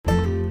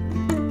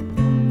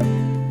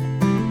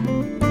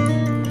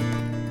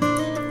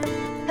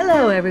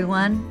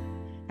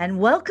everyone, and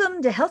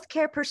welcome to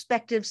Healthcare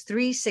Perspectives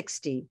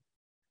 360,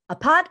 a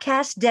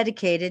podcast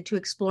dedicated to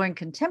exploring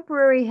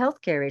contemporary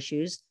healthcare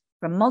issues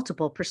from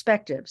multiple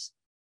perspectives.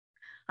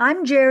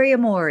 I'm Jerry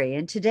Amori,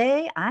 and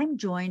today I'm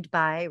joined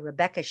by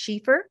Rebecca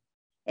Schieffer,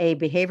 a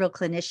behavioral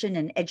clinician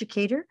and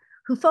educator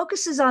who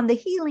focuses on the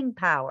healing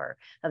power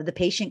of the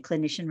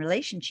patient-clinician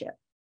relationship.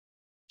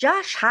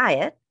 Josh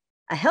Hyatt,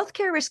 a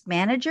healthcare risk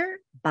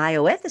manager,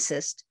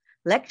 bioethicist,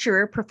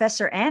 lecturer,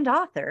 professor, and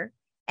author,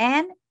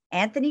 and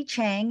Anthony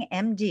Chang,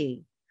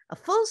 MD, a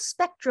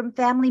full-spectrum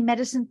family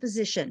medicine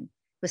physician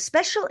with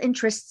special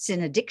interests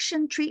in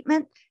addiction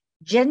treatment,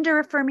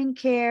 gender-affirming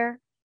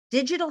care,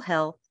 digital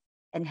health,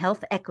 and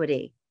health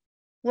equity.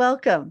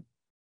 Welcome.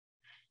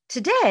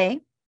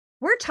 Today,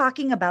 we're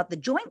talking about the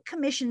Joint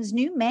Commission's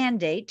new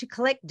mandate to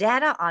collect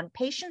data on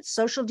patients'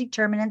 social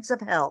determinants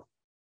of health,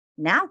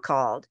 now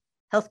called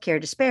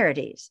healthcare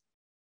disparities,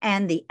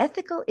 and the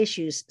ethical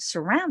issues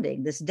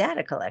surrounding this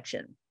data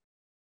collection.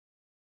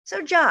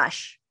 So,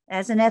 Josh,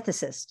 as an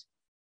ethicist,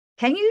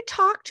 can you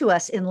talk to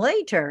us in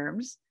lay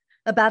terms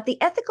about the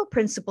ethical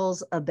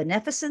principles of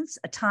beneficence,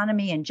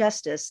 autonomy, and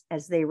justice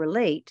as they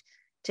relate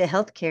to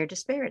healthcare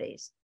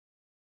disparities?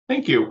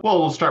 Thank you. Well,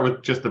 we'll start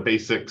with just the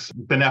basics.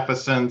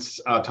 Beneficence,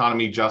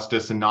 autonomy,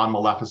 justice, and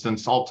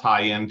non-maleficence all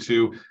tie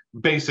into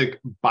basic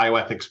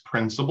bioethics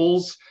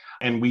principles.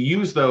 And we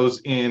use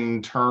those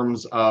in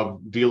terms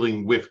of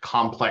dealing with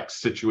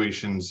complex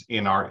situations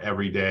in our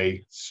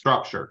everyday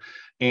structure.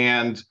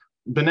 And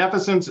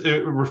beneficence,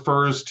 it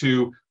refers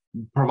to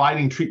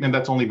providing treatment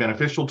that's only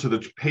beneficial to the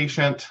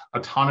patient.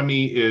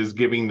 Autonomy is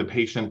giving the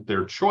patient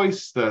their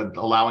choice,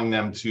 allowing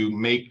them to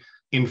make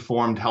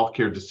informed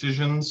healthcare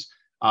decisions.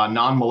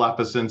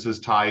 Non-maleficence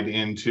is tied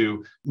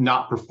into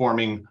not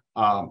performing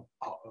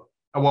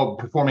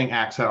performing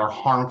acts that are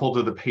harmful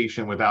to the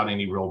patient without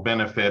any real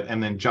benefit.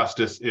 And then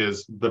justice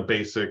is the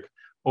basic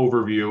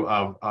overview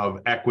of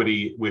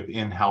equity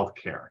within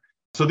healthcare.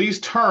 So these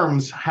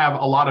terms have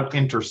a lot of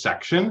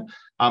intersection.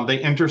 They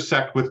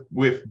intersect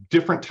with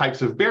different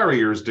types of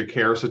barriers to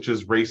care, such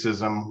as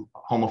racism,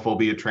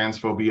 homophobia,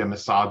 transphobia,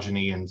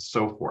 misogyny, and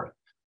so forth.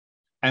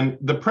 And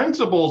the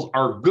principles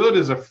are good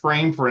as a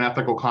frame for an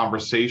ethical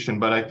conversation,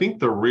 but I think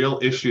the real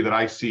issue that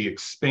I see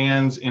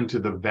expands into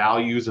the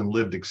values and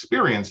lived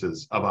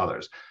experiences of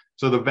others.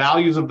 So the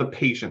values of the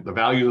patient, the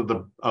values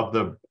of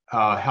the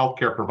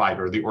healthcare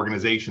provider, the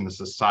organization, the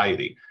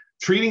society,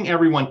 treating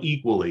everyone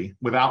equally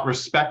without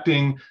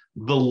respecting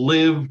the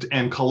lived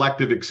and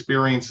collective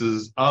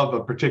experiences of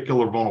a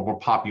particular vulnerable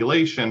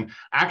population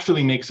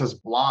actually makes us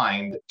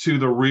blind to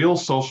the real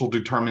social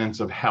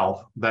determinants of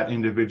health that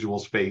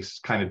individuals face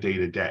kind of day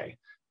to day.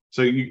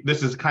 So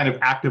this is kind of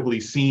actively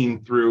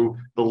seen through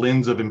the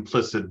lens of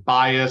implicit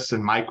bias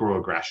and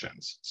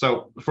microaggressions.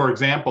 So for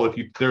example,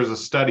 there's a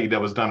study that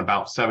was done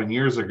about 7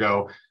 years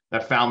ago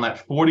that found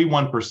that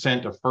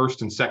 41% of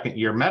first and second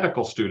year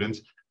medical students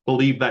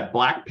believe that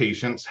Black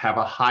patients have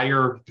a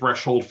higher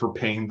threshold for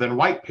pain than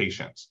white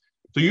patients.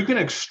 So you can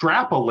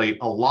extrapolate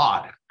a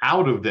lot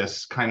out of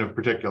this kind of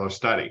particular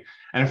study.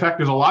 And in fact,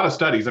 there's a lot of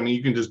studies. I mean,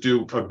 you can just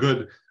do a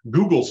good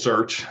Google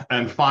search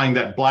and find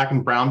that Black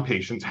and brown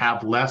patients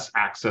have less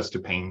access to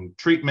pain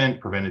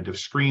treatment, preventative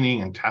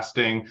screening and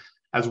testing,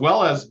 as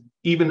well as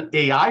even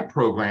AI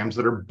programs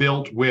that are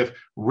built with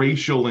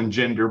racial and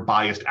gender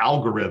biased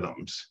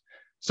algorithms.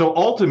 So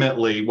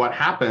ultimately, what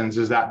happens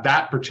is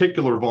that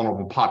particular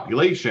vulnerable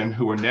population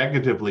who are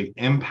negatively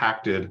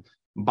impacted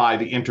by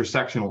the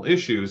intersectional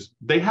issues,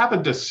 they have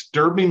a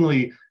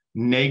disturbingly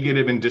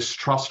negative and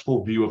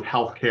distrustful view of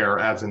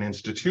healthcare as an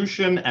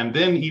institution, and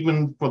then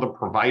even for the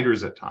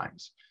providers at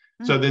times.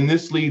 Mm-hmm. So then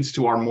this leads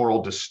to our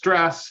moral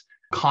distress,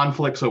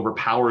 conflicts over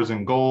powers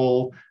and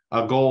goals.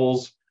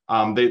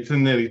 They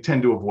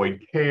tend to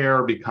avoid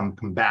care, become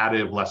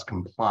combative, less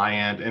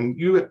compliant, and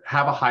you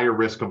have a higher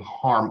risk of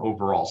harm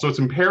overall. So it's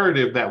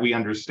imperative that we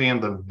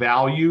understand the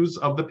values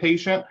of the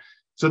patient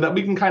so that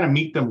we can kind of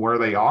meet them where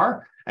they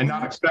are and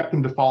not expect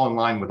them to fall in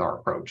line with our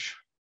approach.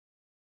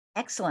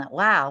 Excellent.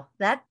 Wow.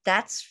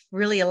 That's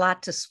really a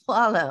lot to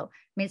swallow.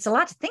 I mean, it's a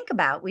lot to think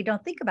about. We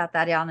don't think about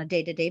that on a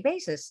day-to-day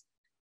basis.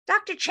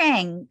 Dr.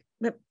 Chang,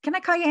 can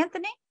I call you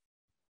Anthony?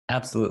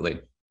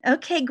 Absolutely.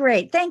 Okay,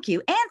 great. Thank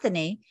you.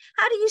 Anthony,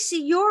 how do you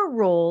see your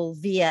role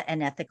via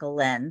an ethical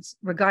lens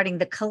regarding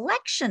the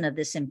collection of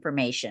this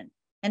information?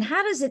 And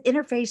how does it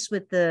interface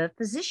with the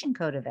Physician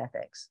Code of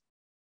Ethics?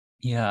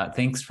 Yeah,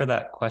 thanks for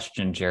that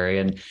question, Jerry.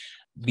 And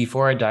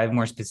before I dive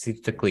more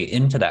specifically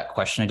into that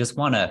question, I just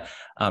want to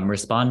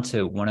respond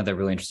to one of the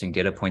really interesting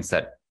data points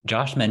that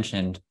Josh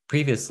mentioned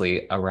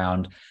previously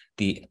around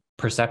the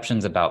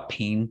perceptions about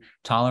pain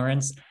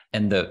tolerance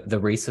and the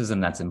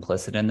racism that's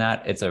implicit in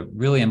that. It's a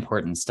really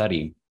important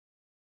study.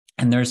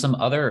 And there's some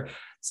other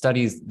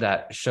studies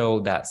that show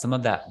that some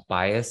of that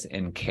bias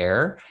in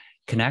care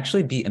can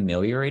actually be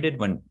ameliorated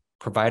when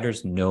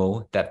providers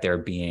know that they're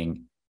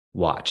being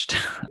watched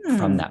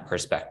from that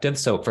perspective.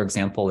 So, for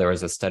example, there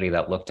was a study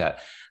that looked at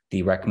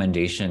the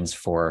recommendations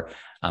for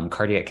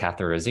cardiac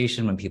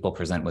catheterization when people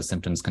present with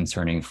symptoms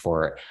concerning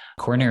for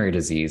coronary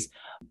disease.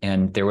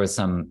 And there was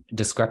some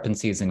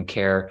discrepancies in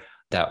care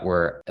that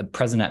were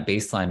present at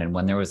baseline. And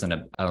when there was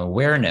an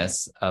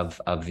awareness of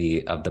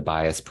the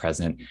bias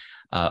present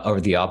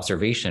or the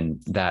observation,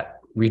 that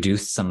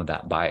reduced some of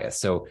that bias.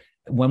 So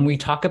when we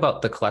talk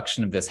about the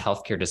collection of this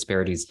healthcare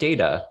disparities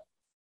data,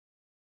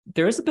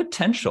 there is a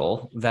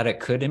potential that it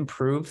could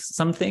improve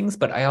some things,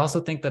 but I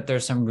also think that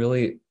there's some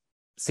really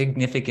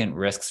significant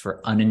risks for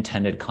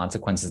unintended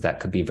consequences that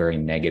could be very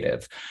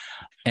negative.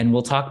 And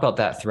we'll talk about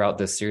that throughout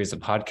this series of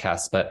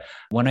podcasts. But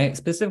when I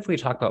specifically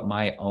talk about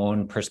my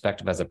own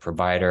perspective as a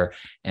provider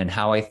and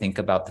how I think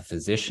about the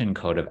physician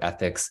code of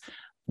ethics,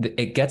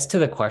 it gets to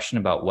the question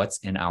about what's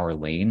in our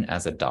lane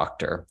as a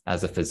doctor,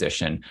 as a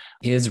physician.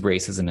 Is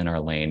racism in our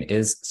lane?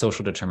 Is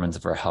social determinants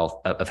of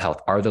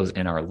health, are those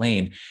in our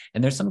lane?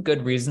 And there's some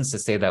good reasons to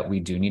say that we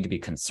do need to be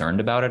concerned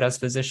about it as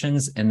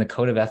physicians. In the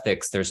code of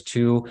ethics, there's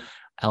two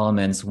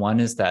elements. One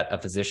is that a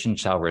physician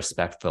shall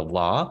respect the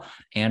law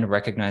and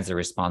recognize the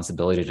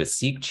responsibility to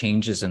seek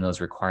changes in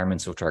those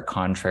requirements which are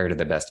contrary to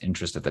the best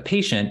interest of the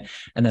patient.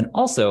 And then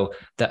also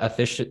that a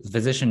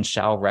physician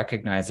shall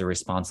recognize the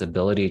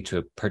responsibility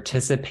to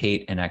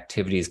participate in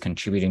activities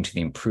contributing to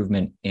the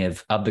improvement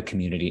of the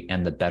community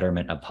and the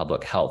betterment of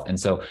public health. And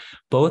so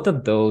both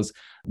of those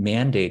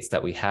mandates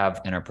that we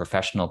have in our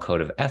professional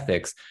code of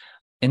ethics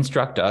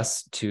instruct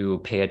us to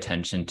pay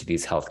attention to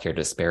these healthcare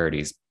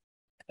disparities.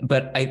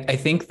 But I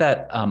think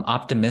that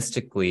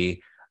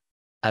optimistically,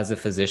 as a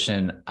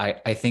physician,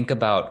 I think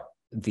about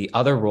the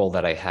other role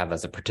that I have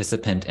as a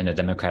participant in a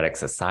democratic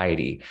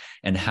society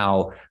and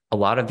how a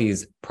lot of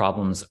these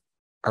problems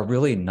are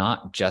really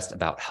not just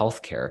about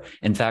healthcare.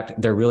 In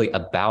fact, they're really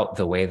about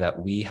the way that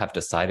we have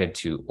decided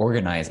to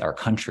organize our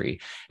country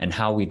and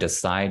how we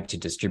decide to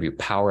distribute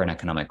power and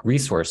economic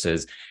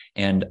resources.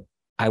 And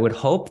I would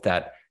hope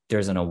that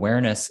there's an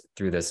awareness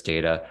through this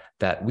data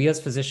that we as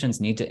physicians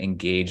need to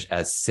engage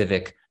as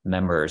civic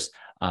members,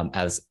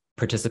 as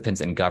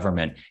participants in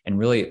government, and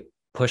really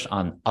push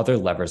on other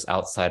levers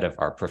outside of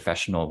our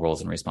professional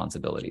roles and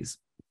responsibilities.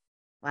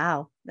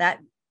 Wow, that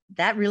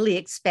really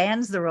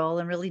expands the role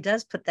and really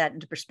does put that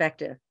into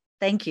perspective.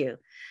 Thank you.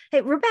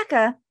 Hey,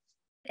 Rebecca,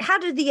 how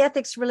did the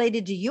ethics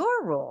related to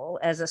your role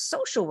as a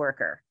social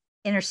worker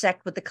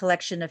intersect with the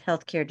collection of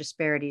healthcare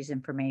disparities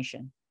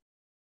information?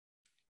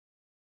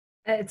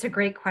 It's a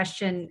great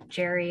question,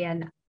 Jerry.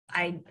 And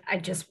I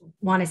just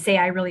want to say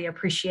I really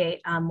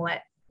appreciate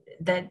what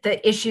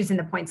the issues and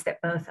the points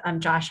that both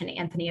Josh and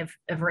Anthony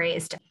have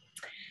raised.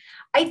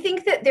 I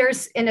think that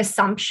there's an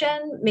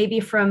assumption maybe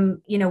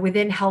from,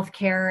 within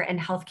healthcare and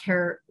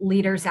healthcare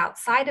leaders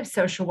outside of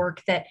social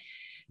work that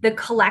the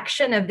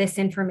collection of this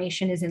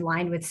information is in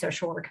line with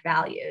social work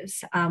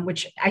values,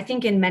 which I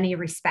think in many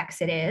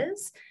respects it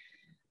is.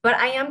 But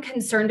I am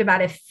concerned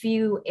about a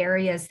few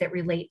areas that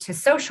relate to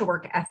social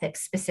work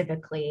ethics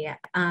specifically.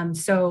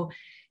 So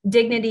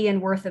dignity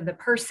and worth of the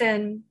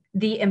person,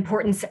 the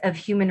importance of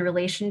human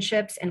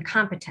relationships, and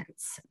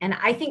competence. And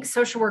I think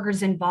social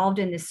workers involved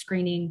in this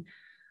screening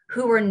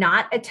who are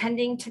not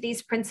attending to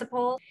these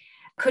principles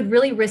could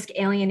really risk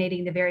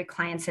alienating the very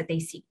clients that they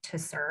seek to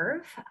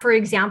serve. For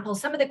example,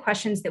 some of the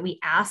questions that we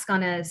ask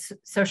on a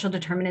social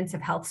determinants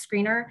of health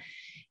screener,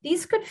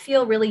 these could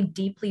feel really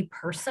deeply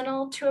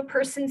personal to a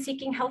person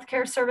seeking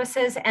healthcare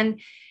services. And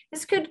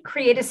this could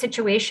create a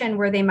situation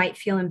where they might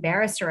feel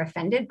embarrassed or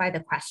offended by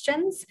the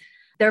questions.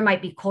 There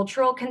might be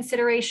cultural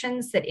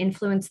considerations that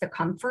influence the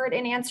comfort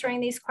in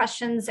answering these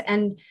questions.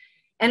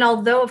 And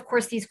although, of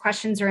course, these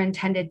questions are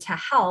intended to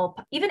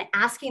help, even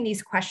asking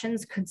these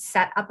questions could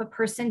set up a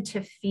person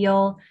to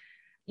feel,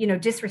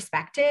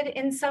 disrespected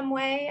in some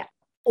way,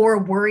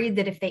 or worried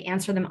that if they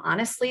answer them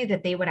honestly,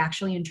 that they would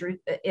actually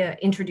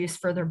introduce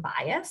further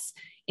bias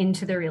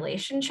into the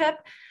relationship.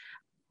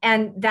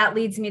 And that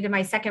leads me to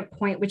my second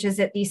point, which is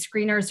that these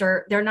screeners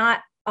they're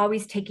not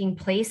always taking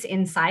place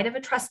inside of a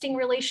trusting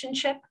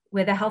relationship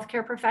with a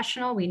healthcare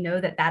professional. We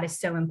know that that is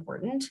so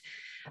important,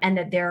 and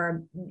that there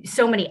are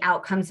so many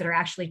outcomes that are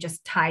actually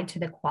just tied to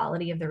the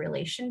quality of the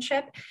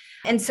relationship.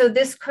 And so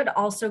this could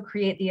also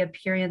create the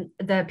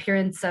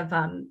appearance of,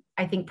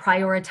 I think,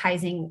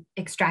 prioritizing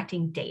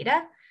extracting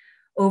data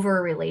over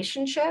a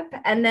relationship.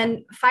 And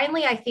then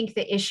finally, I think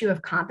the issue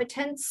of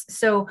competence.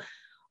 So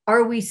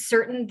are we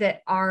certain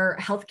that our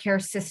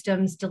healthcare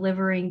systems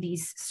delivering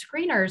these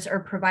screeners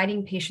are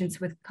providing patients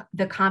with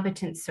the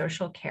competent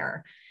social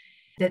care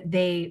that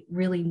they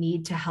really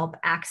need to help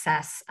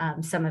access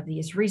some of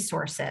these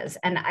resources?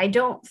 And I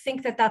don't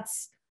think that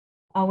that's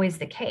always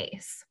the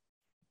case.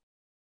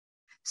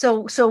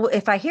 So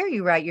if I hear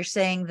you right, you're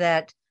saying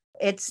that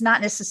it's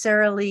not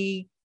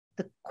necessarily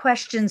the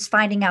questions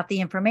finding out the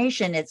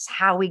information, it's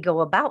how we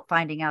go about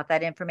finding out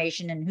that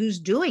information and who's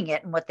doing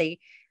it and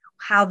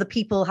how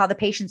the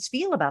patients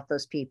feel about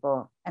those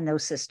people and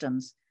those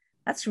systems.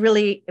 That's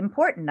really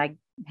important. I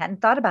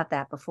hadn't thought about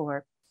that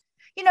before.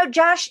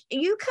 Josh,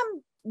 you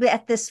come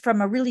at this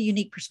from a really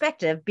unique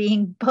perspective,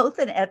 being both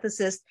an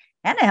ethicist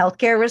and a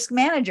healthcare risk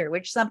manager,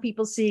 which some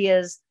people see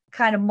as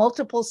kind of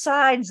multiple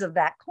sides of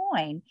that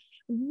coin.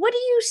 what do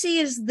you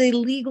see as the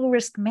legal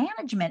risk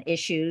management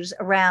issues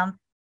around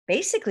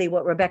basically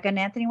what Rebecca and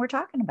Anthony were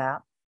talking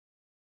about?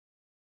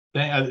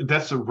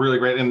 That's a really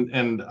great,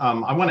 and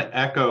I want to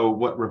echo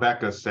what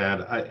Rebecca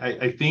said.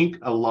 I think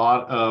a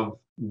lot of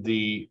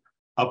the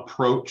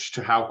approach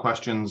to how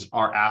questions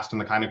are asked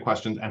and the kind of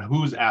questions and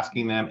who's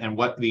asking them and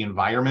what the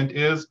environment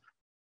is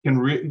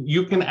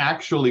you can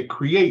actually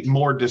create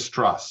more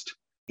distrust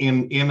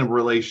in a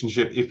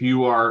relationship if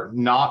you are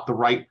not the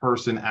right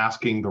person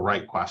asking the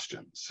right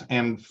questions.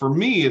 And for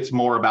me, it's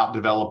more about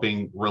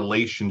developing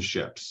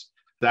relationships.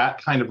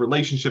 That kind of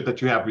relationship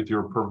that you have with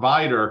your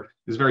provider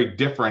is very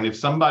different. If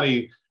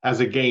somebody, as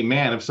a gay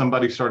man, if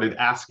somebody started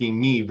asking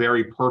me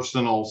very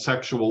personal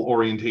sexual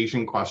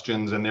orientation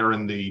questions and they're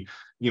in the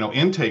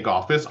intake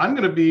office, I'm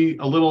going to be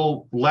a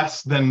little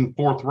less than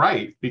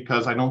forthright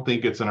because I don't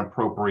think it's an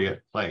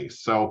appropriate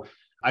place. So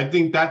I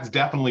think that's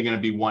definitely going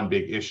to be one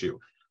big issue.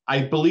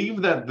 I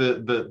believe that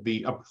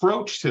the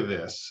approach to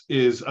this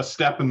is a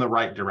step in the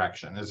right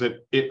direction, is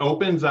it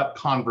opens up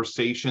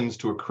conversations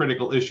to a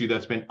critical issue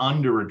that's been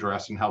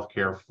under-addressed in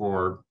healthcare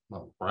for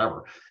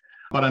forever.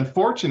 But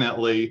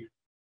unfortunately,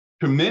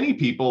 to many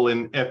people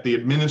at the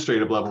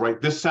administrative level, right,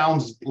 this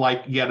sounds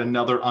like yet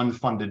another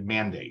unfunded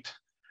mandate.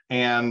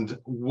 And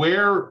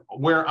where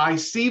I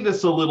see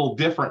this a little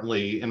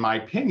differently, in my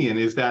opinion,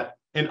 is that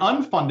an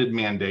unfunded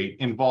mandate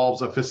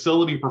involves a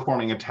facility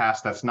performing a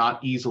task that's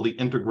not easily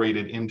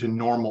integrated into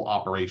normal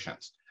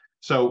operations.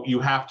 So you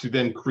have to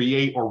then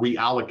create or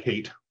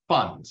reallocate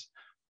funds.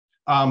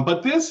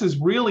 But this is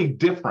really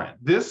different.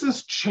 This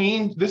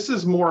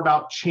is more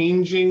about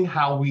changing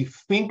how we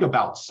think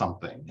about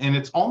something. And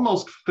it's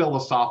almost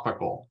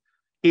philosophical.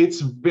 It's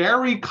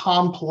very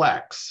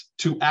complex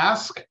to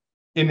ask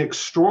an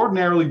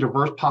extraordinarily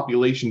diverse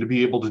population to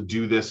be able to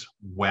do this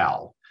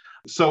well.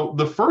 So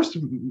the first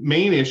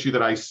main issue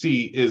that I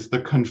see is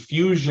the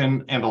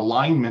confusion and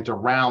alignment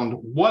around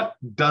what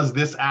does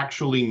this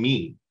actually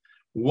mean?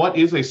 What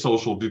is a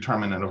social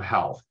determinant of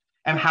health?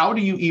 And how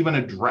do you even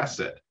address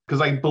it? Because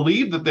I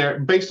believe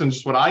that based on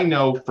just what I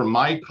know from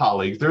my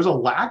colleagues, there's a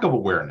lack of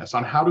awareness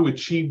on how to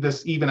achieve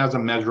this even as a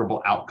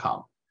measurable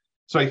outcome.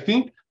 So I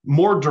think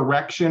more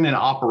direction and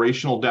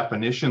operational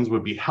definitions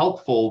would be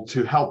helpful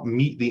to help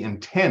meet the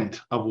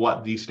intent of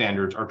what these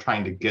standards are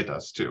trying to get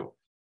us to.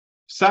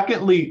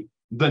 Secondly,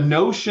 the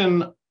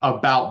notion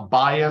about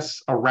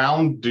bias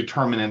around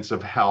determinants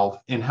of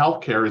health in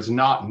healthcare is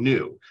not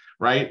new,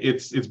 right?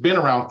 It's been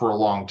around for a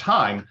long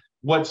time.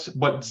 What's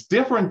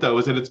different, though,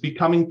 is that it's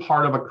becoming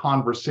part of a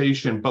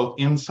conversation both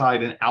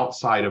inside and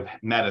outside of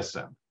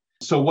medicine.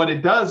 So what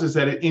it does is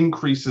that it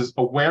increases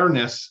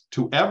awareness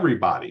to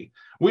everybody,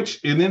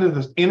 which in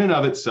and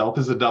of itself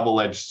is a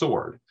double-edged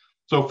sword.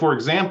 So, for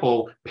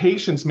example,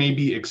 patients may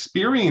be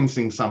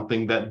experiencing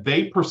something that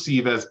they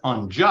perceive as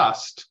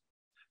unjust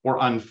or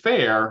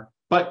unfair,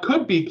 but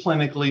could be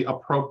clinically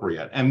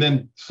appropriate. And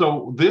then,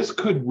 so this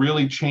could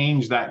really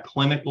change that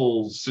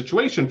clinical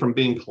situation from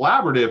being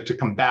collaborative to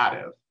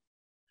combative.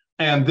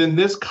 And then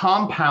this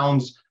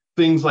compounds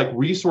things like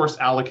resource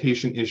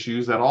allocation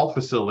issues that all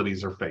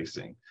facilities are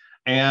facing.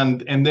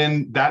 And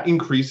then that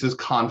increases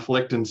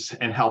conflict in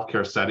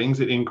healthcare settings.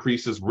 It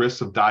increases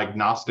risks of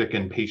diagnostic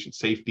and patient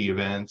safety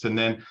events, and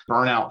then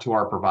burnout to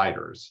our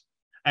providers.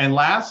 And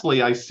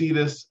lastly, I see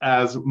this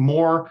as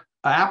more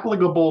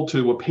applicable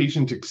to a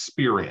patient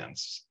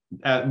experience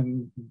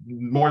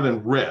more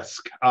than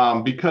risk,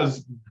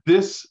 because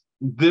this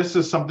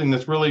is something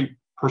that's really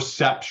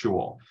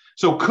perceptual.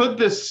 So could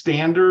this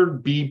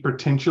standard be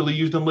potentially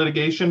used in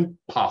litigation?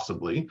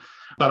 Possibly,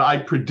 but I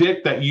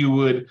predict that you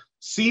would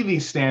see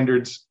these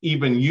standards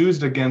even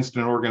used against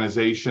an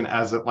organization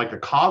as like a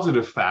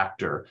causative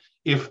factor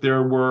if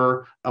there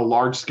were a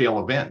large-scale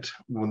event,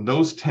 when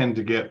those tend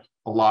to get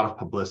a lot of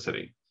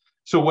publicity.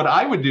 So what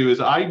I would do is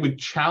I would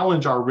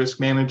challenge our risk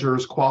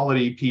managers,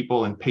 quality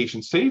people, and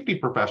patient safety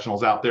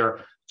professionals out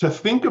there to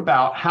think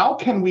about how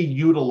can we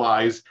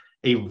utilize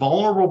a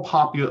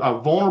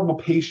vulnerable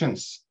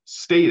patient's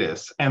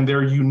status and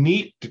their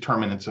unique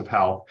determinants of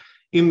health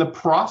in the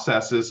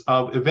processes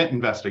of event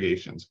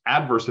investigations,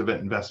 adverse event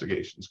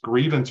investigations,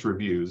 grievance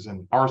reviews,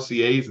 and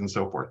RCAs and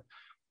so forth.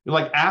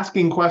 Like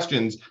asking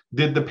questions,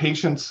 did the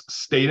patient's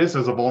status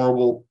as a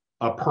vulnerable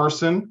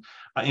person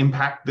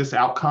impact this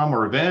outcome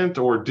or event,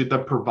 or did the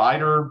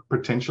provider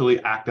potentially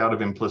act out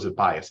of implicit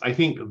bias? I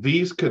think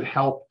these could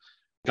help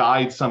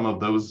guide some of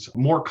those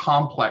more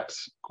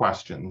complex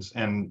questions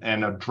and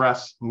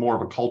address more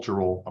of a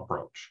cultural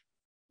approach.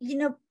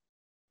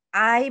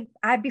 I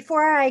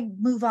before I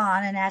move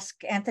on and ask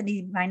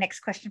Anthony my next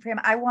question for him,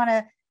 I want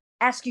to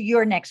ask you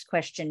your next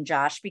question,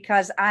 Josh,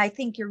 because I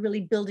think you're really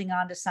building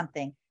onto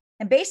something.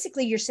 And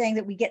basically, you're saying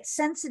that we get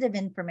sensitive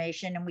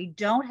information and we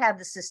don't have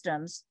the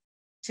systems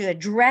to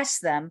address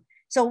them.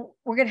 So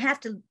we're going to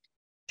have to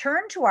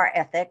turn to our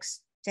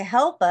ethics to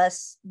help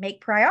us make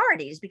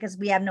priorities because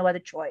we have no other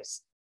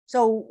choice.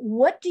 So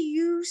what do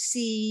you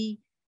see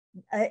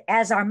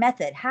as our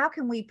method? How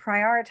can we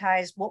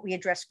prioritize what we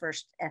address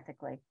first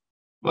ethically?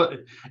 Well,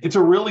 it's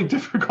a really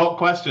difficult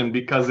question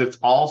because it's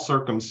all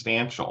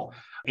circumstantial.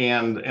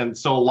 And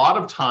so a lot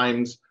of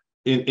times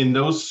in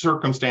those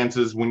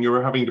circumstances, when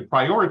you're having to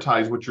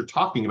prioritize, what you're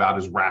talking about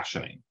is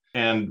rationing.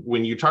 And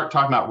when you start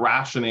talking about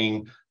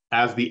rationing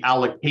as the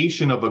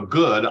allocation of a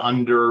good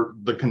under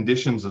the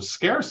conditions of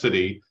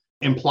scarcity,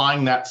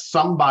 implying that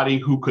somebody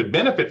who could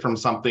benefit from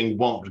something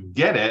won't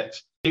get it,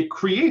 it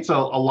creates a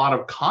lot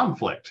of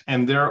conflict.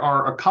 And there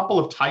are a couple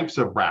of types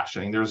of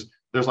rationing. There's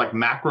like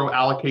macro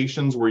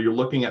allocations where you're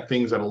looking at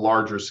things at a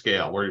larger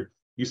scale, where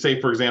you say,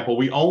 for example,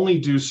 we only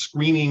do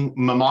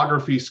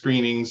mammography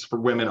screenings for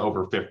women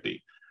over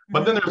 50.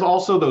 But then there's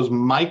also those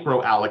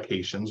micro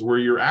allocations where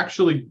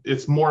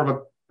it's more of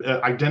a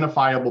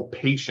identifiable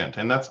patient,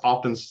 and that's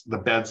often the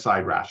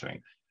bedside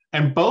rationing.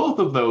 And both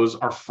of those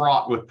are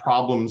fraught with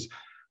problems,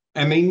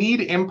 and they need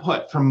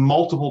input from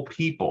multiple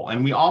people.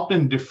 And we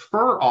often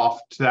defer off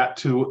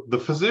to the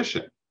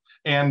physician.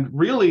 And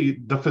really,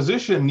 the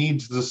physician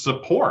needs the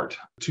support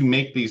to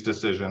make these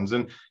decisions.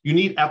 And you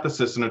need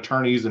ethicists and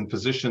attorneys and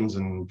physicians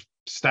and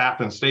staff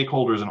and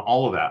stakeholders and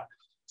all of that.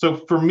 So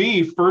for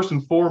me, first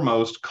and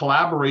foremost,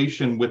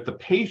 collaboration with the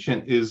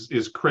patient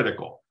is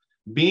critical.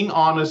 Being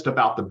honest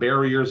about the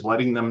barriers,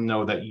 letting them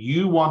know that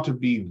you want to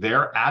be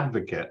their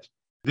advocate.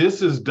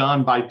 This is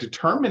done by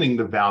determining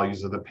the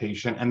values of the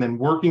patient and then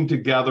working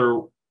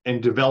together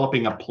and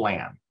developing a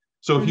plan.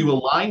 So if you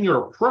align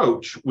your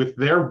approach with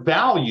their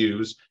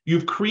values,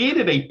 you've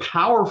created a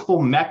powerful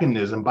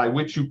mechanism by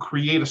which you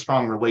create a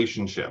strong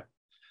relationship.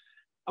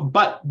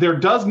 But there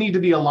does need to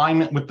be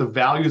alignment with the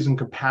values and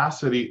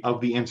capacity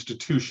of the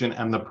institution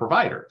and the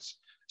providers.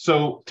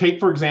 So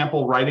take, for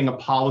example, writing a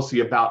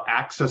policy about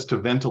access to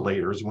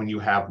ventilators when you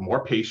have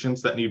more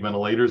patients that need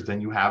ventilators than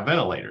you have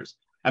ventilators.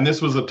 And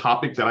this was a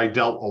topic that I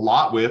dealt a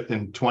lot with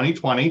in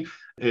 2020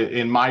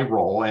 in my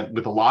role and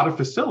with a lot of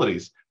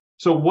facilities.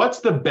 So what's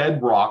the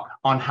bedrock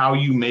on how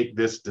you make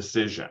this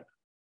decision?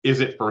 Is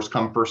it first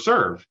come, first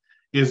serve?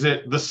 Is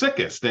it the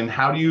sickest? And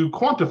how do you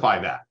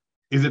quantify that?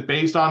 Is it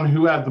based on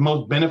who had the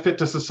most benefit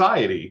to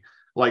society?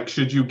 Like,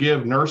 should you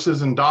give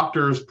nurses and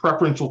doctors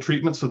preferential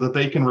treatment so that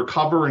they can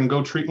recover and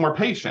go treat more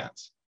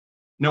patients?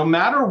 No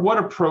matter what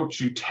approach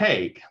you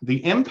take,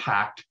 the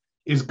impact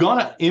is going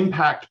to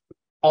impact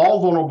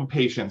all vulnerable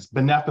patients,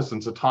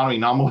 beneficence, autonomy,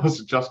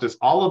 non-malicious justice,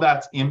 all of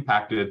that's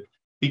impacted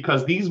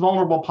because these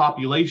vulnerable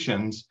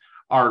populations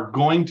are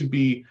going to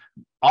be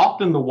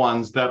often the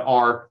ones that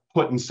are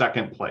put in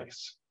second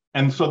place.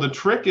 And so the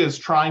trick is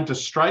trying to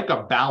strike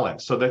a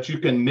balance so that you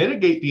can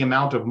mitigate the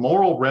amount of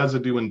moral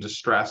residue and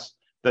distress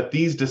that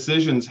these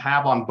decisions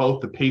have on both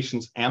the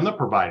patients and the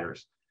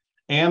providers.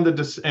 And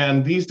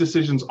these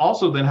decisions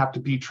also then have to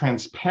be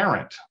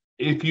transparent.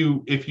 If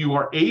you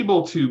are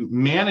able to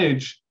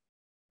manage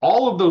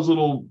all of those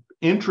little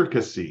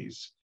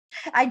intricacies.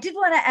 I did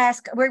want to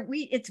ask,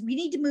 we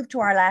need to move to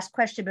our last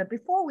question, but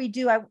before we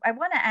do, I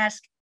want to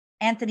ask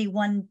Anthony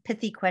one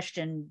pithy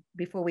question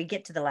before we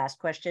get to the last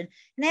question.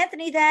 And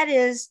Anthony, that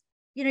is,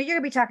 you're going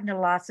to be talking to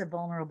lots of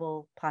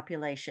vulnerable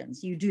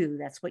populations.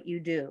 That's what you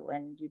do,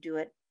 and you do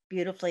it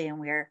beautifully. And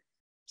we're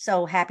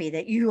so happy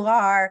that you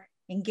are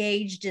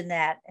engaged in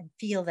that and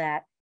feel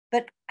that.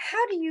 But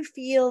how do you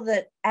feel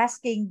that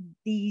asking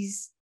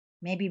these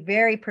maybe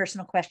very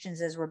personal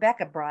questions, as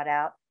Rebecca brought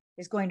out,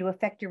 is going to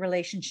affect your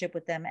relationship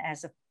with them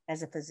as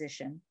a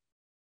physician?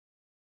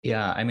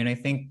 Yeah, I mean, I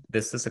think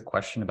this is a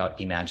question about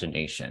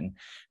imagination,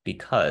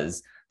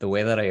 because the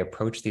way that I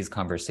approach these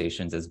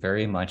conversations is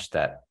very much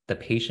that the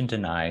patient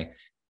and I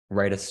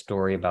write a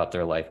story about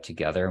their life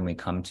together, and we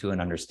come to an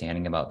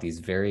understanding about these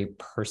very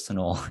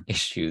personal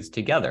issues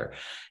together.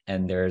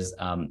 And there's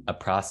a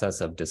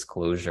process of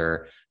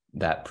disclosure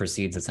that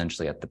proceeds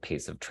essentially at the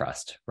pace of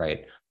trust,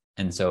 right?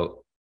 And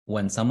so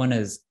when someone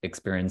is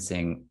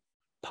experiencing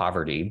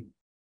poverty,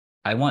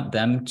 I want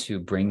them to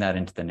bring that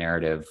into the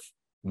narrative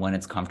when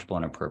it's comfortable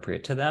and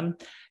appropriate to them.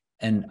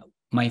 And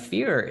my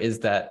fear is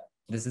that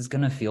this is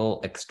going to feel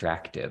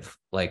extractive,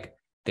 like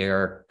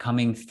they're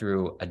coming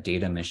through a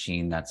data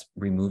machine that's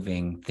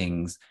removing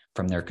things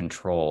from their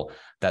control,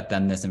 that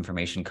then this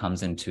information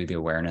comes into the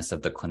awareness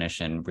of the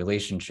clinician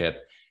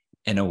relationship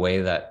in a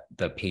way that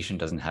the patient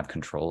doesn't have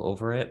control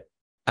over it.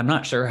 I'm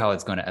not sure how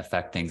it's going to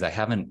affect things. I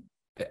haven't,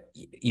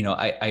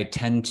 I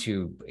tend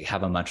to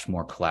have a much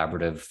more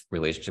collaborative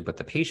relationship with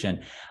the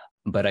patient,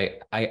 but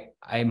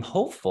I'm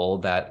hopeful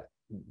that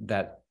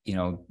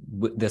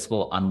this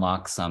will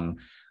unlock some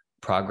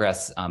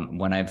progress.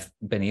 When I've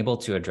been able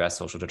to address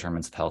social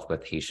determinants of health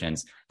with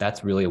patients,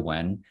 that's really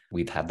when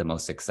we've had the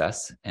most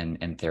success in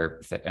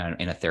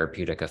a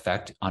therapeutic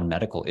effect on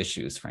medical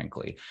issues,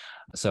 frankly.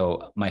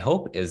 So my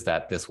hope is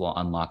that this will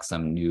unlock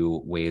some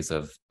new ways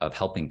of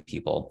helping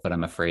people, but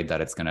I'm afraid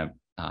that it's going to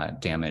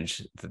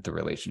damage the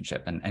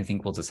relationship. And I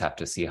think we'll just have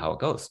to see how it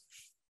goes.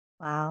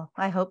 Wow,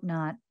 I hope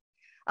not.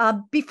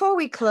 Before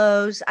we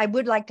close, I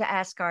would like to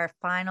ask our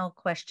final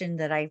question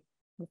that I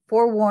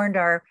forewarned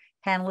our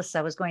panelists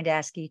I was going to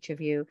ask each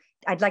of you.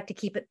 I'd like to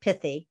keep it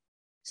pithy.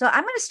 So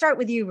I'm going to start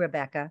with you,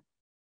 Rebecca.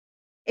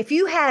 If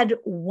you had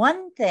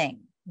one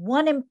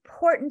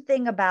important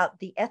thing about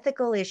the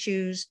ethical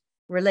issues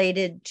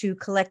related to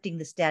collecting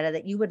this data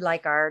that you would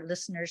like our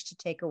listeners to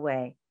take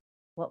away,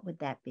 what would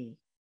that be?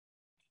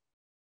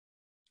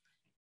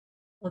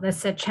 Well,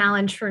 that's a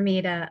challenge for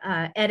me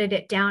to edit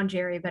it down,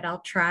 Jerry, but I'll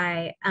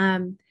try.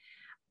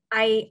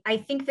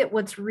 I think that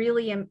what's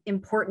really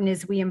important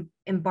as we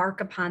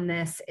embark upon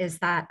this is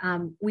that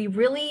we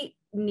really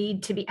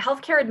need to be,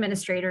 healthcare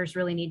administrators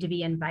really need to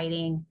be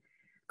inviting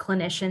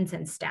clinicians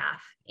and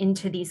staff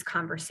into these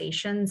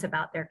conversations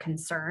about their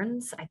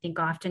concerns. I think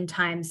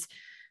oftentimes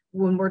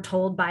when we're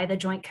told by the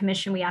Joint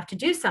Commission we have to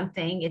do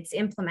something, it's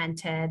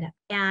implemented.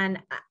 And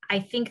I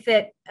think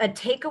that a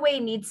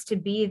takeaway needs to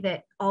be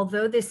that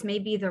although this may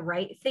be the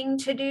right thing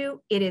to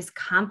do, it is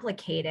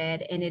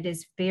complicated and it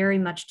is very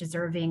much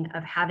deserving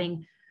of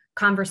having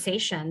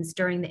conversations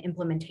during the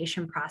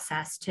implementation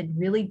process to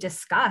really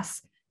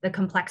discuss the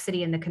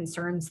complexity and the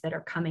concerns that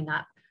are coming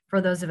up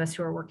for those of us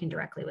who are working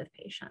directly with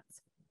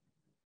patients.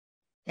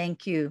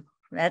 Thank you.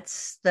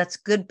 That's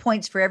good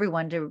points for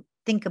everyone to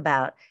think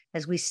about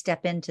as we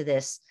step into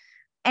this.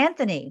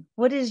 Anthony,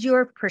 what is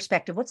your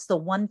perspective? What's the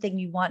one thing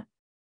you want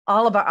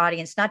all of our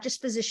audience, not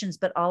just physicians,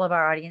 but all of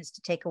our audience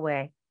to take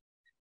away?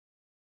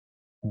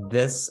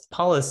 This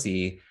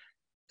policy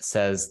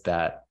says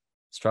that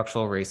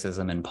structural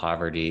racism and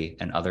poverty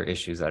and other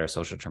issues that are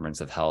social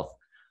determinants of health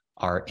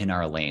are in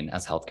our lane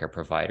as healthcare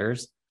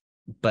providers,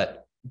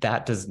 but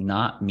that does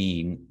not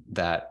mean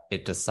that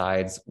it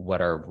decides what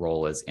our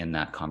role is in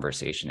that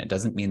conversation. It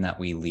doesn't mean that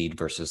we lead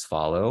versus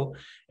follow.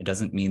 It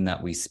doesn't mean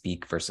that we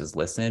speak versus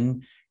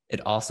listen.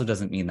 It also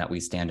doesn't mean that we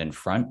stand in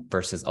front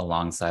versus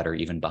alongside or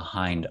even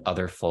behind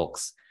other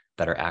folks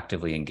that are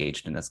actively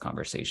engaged in this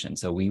conversation.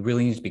 So we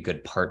really need to be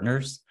good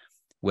partners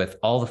with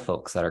all the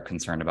folks that are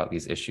concerned about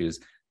these issues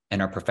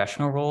in our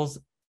professional roles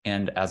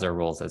and as our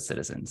roles as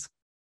citizens.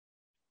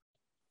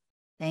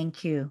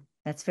 Thank you.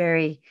 That's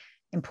very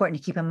important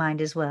to keep in mind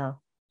as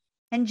well.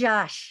 And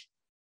Josh,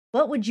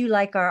 what would you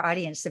like our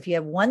audience, if you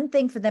have one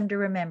thing for them to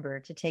remember,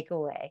 to take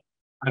away?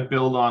 I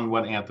build on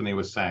what Anthony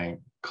was saying.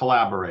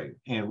 Collaborate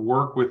and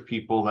work with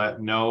people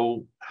that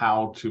know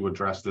how to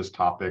address this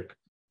topic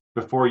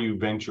before you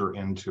venture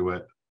into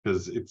it,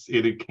 because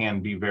it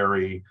can be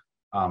very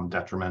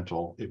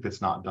detrimental if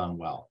it's not done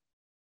well.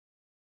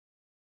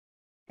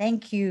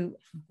 Thank you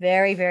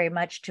very, very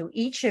much to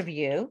each of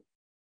you.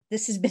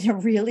 This has been a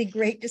really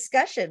great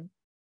discussion.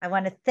 I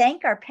want to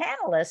thank our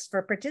panelists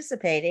for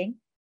participating,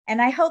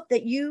 and I hope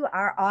that you,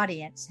 our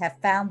audience,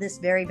 have found this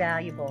very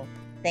valuable.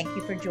 Thank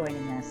you for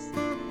joining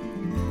us.